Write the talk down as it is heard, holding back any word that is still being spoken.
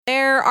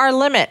are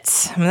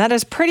limits. And that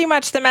is pretty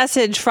much the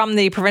message from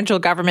the provincial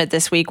government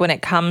this week when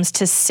it comes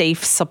to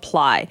safe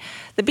supply.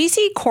 The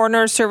BC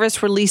Coroners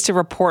Service released a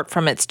report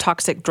from its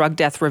toxic drug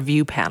death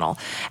review panel.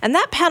 And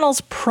that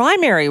panel's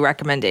primary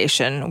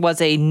recommendation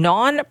was a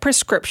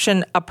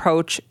non-prescription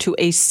approach to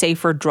a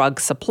safer drug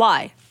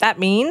supply. That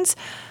means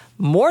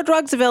more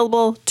drugs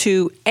available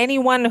to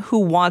anyone who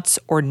wants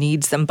or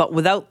needs them, but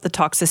without the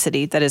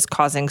toxicity that is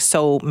causing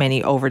so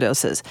many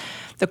overdoses.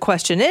 The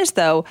question is,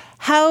 though,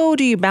 how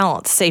do you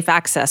balance safe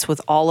access with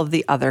all of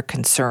the other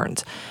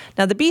concerns?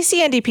 Now, the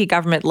BC NDP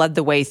government led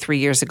the way 3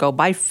 years ago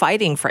by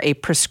fighting for a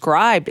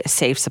prescribed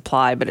safe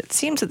supply, but it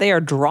seems that they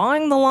are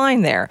drawing the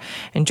line there.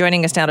 And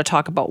joining us now to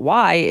talk about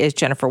why is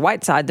Jennifer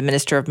Whiteside, the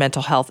Minister of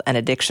Mental Health and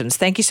Addictions.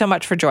 Thank you so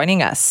much for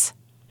joining us.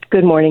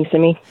 Good morning,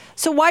 Simi.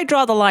 So why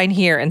draw the line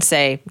here and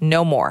say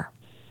no more?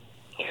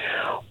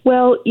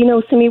 Well,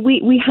 Simi,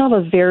 we have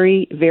a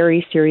very,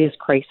 very serious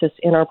crisis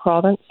in our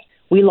province.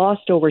 We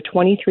lost over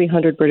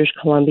 2,300 British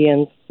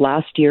Columbians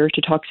last year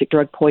to toxic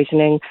drug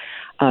poisoning.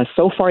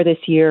 So far this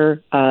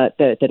year,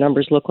 the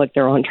numbers look like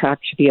they're on track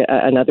to be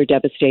another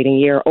devastating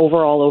year.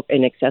 Overall,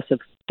 in excess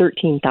of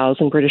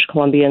 13,000 British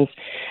Columbians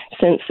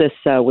since this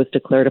was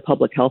declared a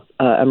public health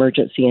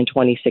emergency in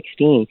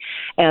 2016.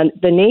 And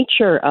the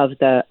nature of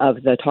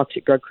the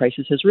toxic drug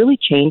crisis has really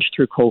changed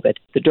through COVID.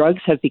 The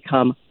drugs have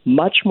become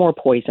much more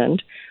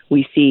poisoned.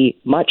 We see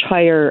much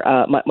higher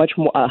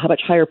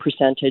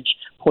percentage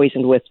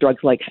poisoned with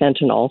drugs like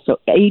fentanyl. So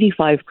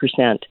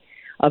 85%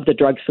 of the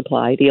drug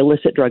supply, the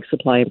illicit drug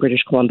supply in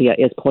British Columbia,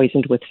 is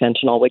poisoned with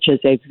fentanyl, which is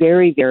a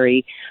very,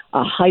 very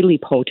highly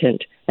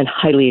potent and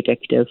highly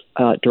addictive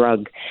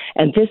drug.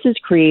 And this is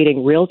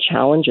creating real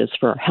challenges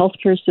for our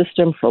healthcare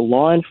system, for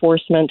law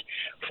enforcement,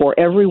 for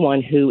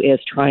everyone who is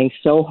trying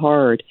so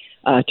hard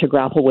to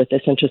grapple with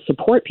this and to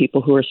support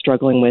people who are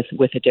struggling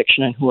with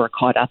addiction and who are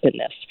caught up in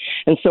this.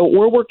 And so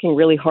we're working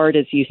really hard,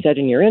 as you said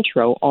in your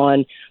intro,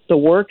 on the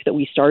work that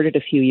we started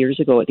a few years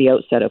ago at the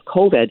outset of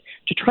COVID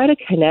to try to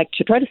connect,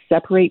 to try to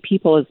separate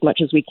people as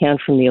much as we can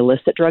from the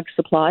illicit drug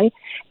supply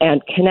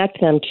and connect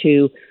them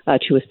to a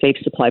safe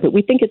supply. But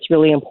we think it's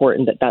really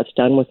important that that's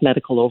done with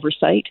medical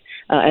oversight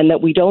and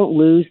that we don't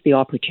lose the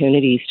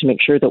opportunities to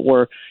make sure that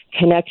we're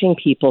connecting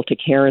people to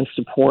care and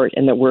support,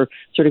 and that we're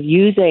sort of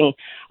using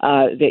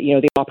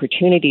the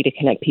opportunity to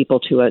connect people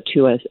to a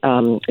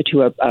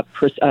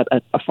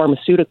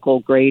pharmaceutical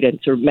grade and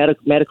sort of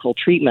medical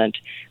treatment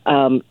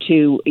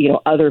to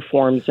other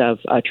forms of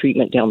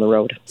treatment down the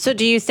road. So,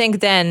 do you think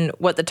then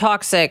what the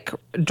toxic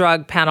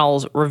drug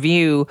panel's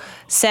review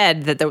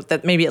said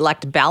that maybe it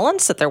lacked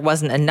balance, that there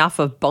wasn't enough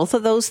of both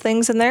of those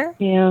things in there?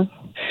 Yeah.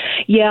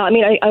 I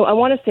mean, I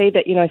want to say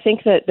that I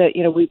think that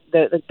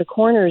the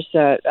coroner's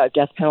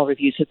death panel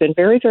reviews have been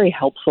very, very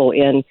helpful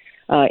in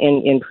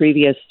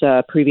previous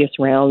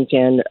rounds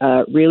in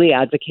really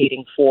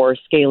advocating for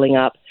scaling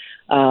up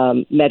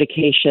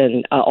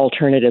medication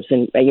alternatives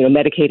and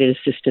medicated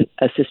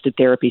assisted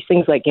therapies,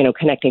 things like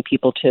connecting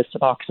people to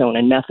Suboxone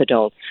and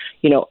methadone,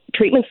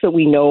 treatments that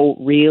we know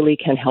really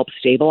can help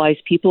stabilize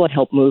people and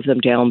help move them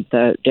down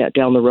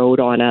the road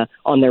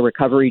on their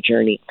recovery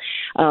journey.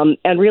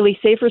 And really,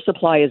 safer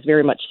supply is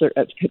very much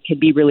could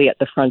be really at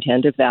the front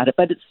end of that,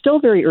 but it's still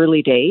very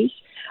early days.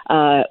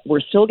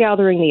 We're still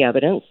gathering the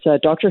evidence.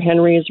 Dr.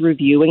 Henry is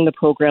reviewing the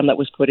program that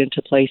was put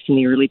into place in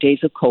the early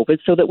days of COVID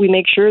so that we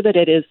make sure that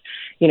it is,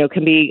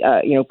 can be,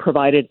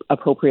 provided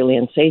appropriately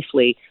and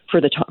safely for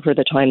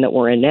the time that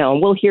we're in now.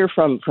 And we'll hear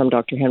from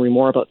Dr. Henry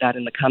more about that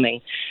in the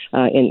coming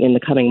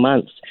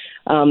months.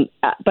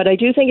 But I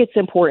do think it's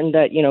important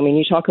that,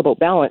 you talk about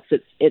balance,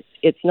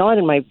 it's not,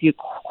 in my view,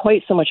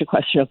 quite so much a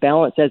question of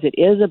balance as it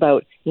is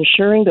about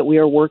ensuring that we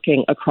are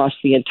working across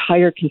the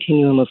entire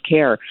continuum of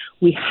care.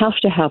 We have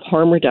to have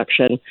harm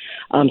reduction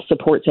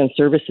supports and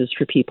services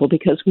for people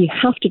because we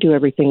have to do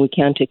everything we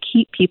can to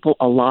keep people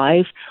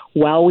alive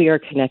while we are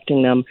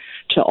connecting them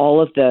to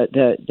all of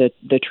the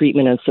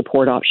treatment and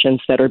support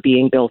options that are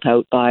being built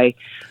out by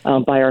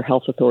our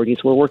health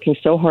authorities. We're working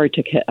so hard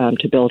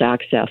to build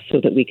access so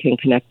that we can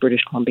connect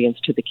British Columbians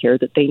to the care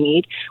that they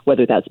need,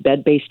 whether that's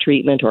bed-based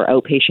treatment or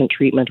outpatient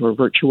treatment or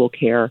virtual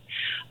care.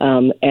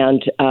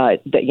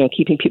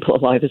 Keeping people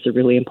alive is a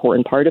really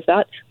important part of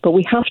that. But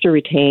we have to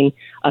retain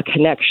a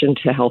connection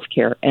to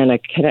healthcare and a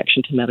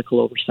connection to medical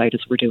oversight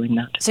as we're doing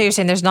that. So you're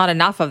saying there's not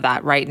enough of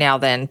that right now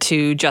then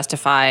to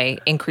justify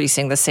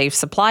increasing the safe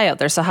supply out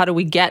there. So how do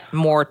we get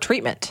more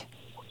treatment?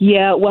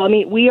 Yeah, well,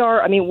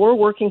 we're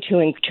working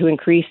to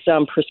increase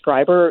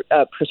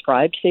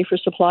prescribed safer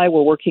supply.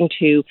 We're working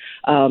to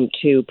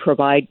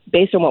provide,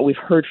 based on what we've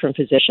heard from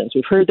physicians.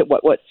 We've heard that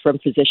what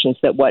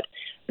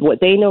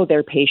they know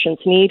their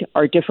patients need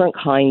are different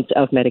kinds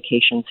of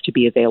medications to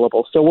be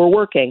available. So we're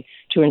working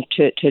to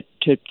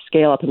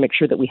scale up and make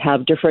sure that we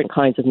have different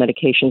kinds of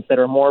medications that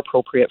are more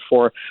appropriate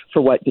for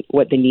what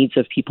the needs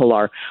of people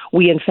are.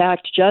 We, in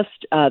fact,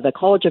 the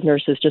College of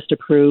Nurses just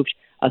approved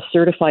a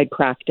certified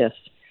practice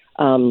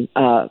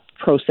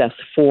process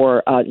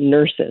for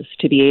nurses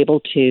to be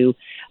able to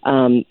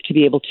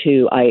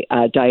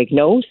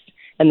diagnose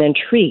and then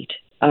treat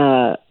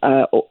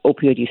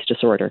opioid use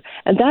disorder.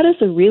 And that is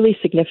a really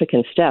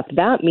significant step.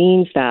 That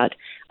means that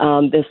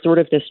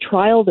this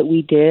trial that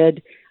we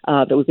did,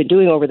 that we've been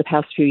doing over the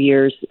past few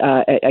years,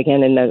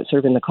 again in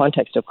the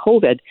context of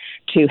COVID,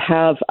 to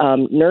have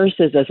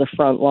nurses as a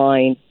front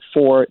line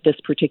for this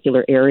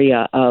particular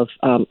area of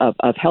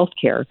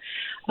healthcare.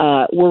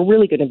 We're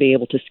really going to be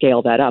able to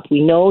scale that up.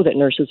 We know that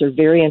nurses are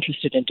very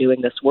interested in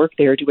doing this work.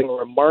 They are doing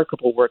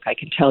remarkable work, I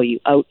can tell you,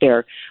 out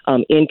there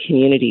in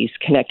communities,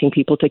 connecting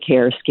people to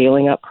care,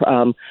 scaling up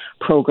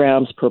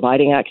programs,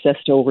 providing access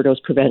to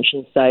overdose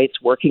prevention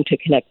sites, working to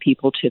connect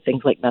people to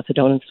things like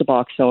methadone and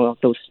Suboxone,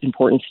 those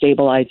important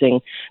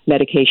stabilizing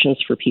medications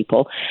for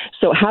people.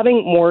 So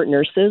having more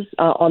nurses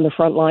on the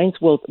front lines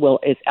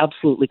is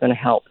absolutely going to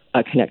help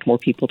connect more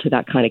people to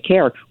that kind of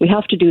care. We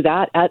have to do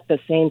that at the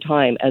same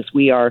time as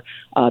we are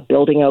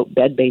building out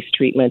bed-based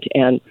treatment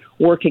and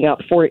working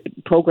up for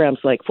programs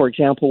like, for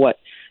example, what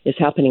is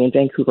happening in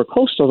Vancouver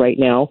Coastal right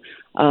now.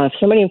 If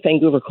somebody in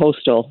Vancouver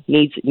Coastal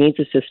needs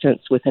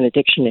assistance with an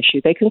addiction issue,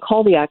 they can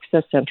call the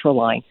Access Central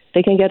line.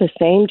 They can get a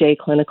same-day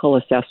clinical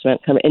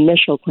assessment, kind of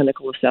initial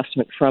clinical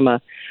assessment from a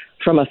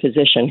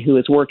physician who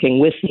is working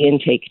with the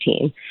intake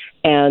team,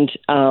 and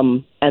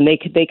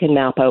they can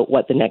map out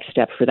what the next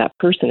step for that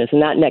person is.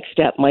 And that next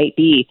step might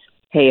be,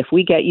 hey, if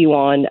we get you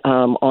on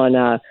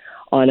a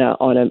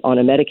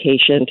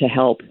medication to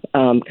help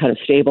kind of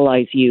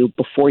stabilize you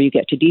before you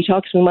get to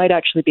detox, we might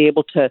actually be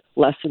able to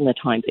lessen the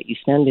time that you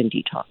spend in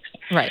detox.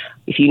 Right.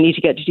 If you need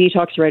to get to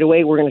detox right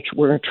away, we're going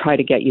to try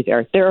to get you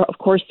there. There are, of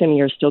course, there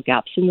are still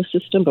gaps in the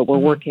system, but we're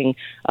working,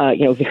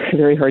 very,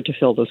 very hard to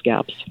fill those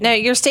gaps. Now,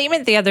 your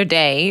statement the other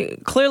day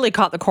clearly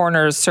caught the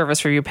coroner's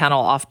service review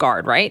panel off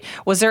guard, right?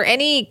 Was there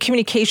any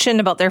communication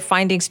about their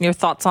findings and your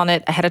thoughts on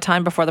it ahead of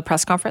time before the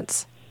press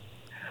conference?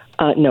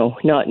 No,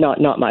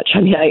 not much.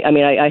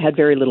 I had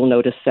very little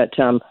notice that.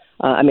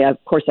 Of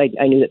course, I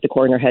knew that the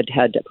coroner had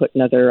put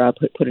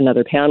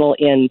another panel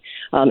in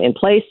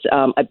place.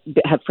 I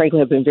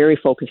have been very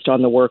focused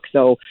on the work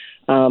though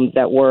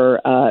that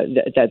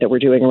we're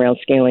doing around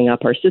scaling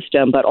up our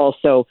system, but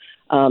also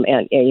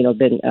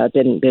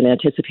been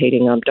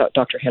anticipating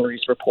Dr.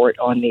 Henry's report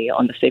on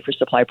the Safer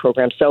Supply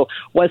program. So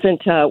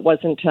wasn't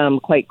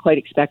quite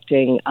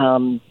expecting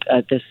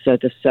this.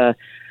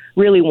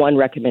 Really one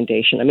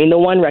recommendation. The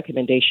one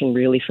recommendation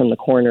really from the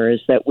coroner is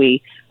that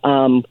we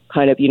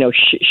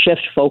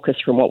shift focus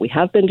from what we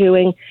have been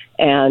doing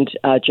and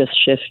just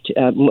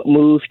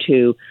move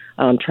to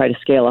try to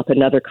scale up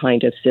another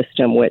kind of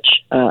system, which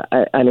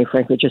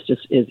frankly just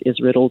is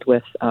riddled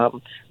with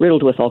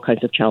all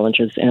kinds of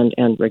challenges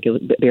and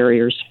regular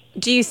barriers.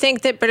 Do you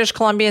think that British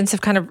Columbians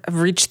have kind of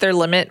reached their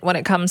limit when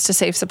it comes to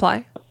safe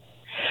supply?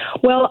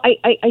 Well,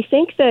 I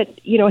think that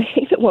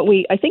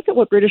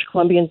what British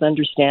Columbians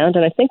understand,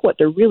 and I think what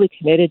they're really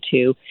committed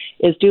to,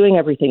 is doing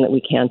everything that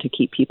we can to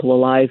keep people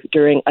alive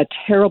during a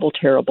terrible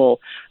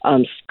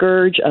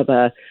scourge of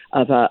a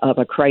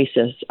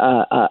crisis,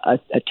 a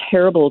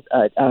terrible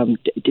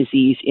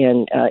disease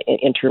in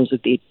terms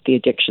of the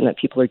addiction that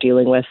people are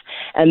dealing with,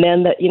 and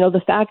then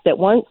the fact that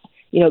once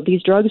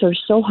these drugs are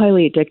so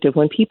highly addictive,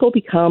 when people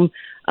become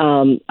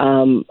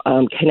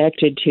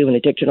connected to and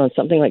addicted on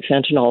something like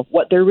fentanyl,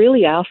 what they're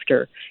really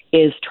after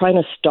is trying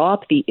to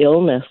stop the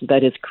illness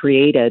that is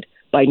created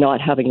by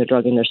not having the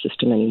drug in their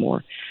system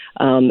anymore.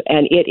 And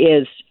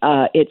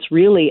it's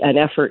really an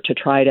effort to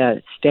try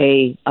to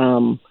stay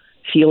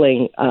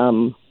feeling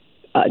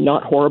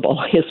not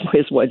horrible is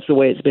the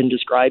way it's been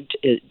described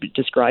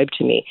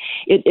to me.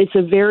 It's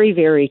a very,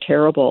 very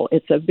terrible.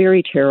 It's such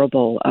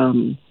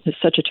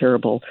a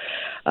terrible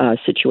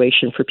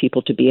situation for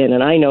people to be in.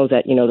 And I know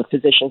that the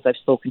physicians I've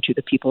spoken to,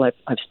 the people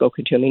I've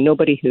spoken to.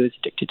 Nobody who's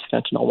addicted to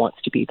fentanyl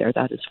wants to be there.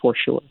 That is for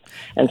sure.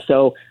 And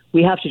so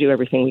we have to do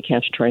everything we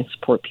can to try and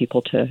support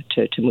people to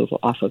move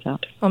off of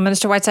that. Well,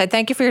 Minister Whiteside,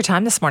 thank you for your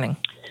time this morning.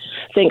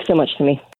 Thanks so much, Simi.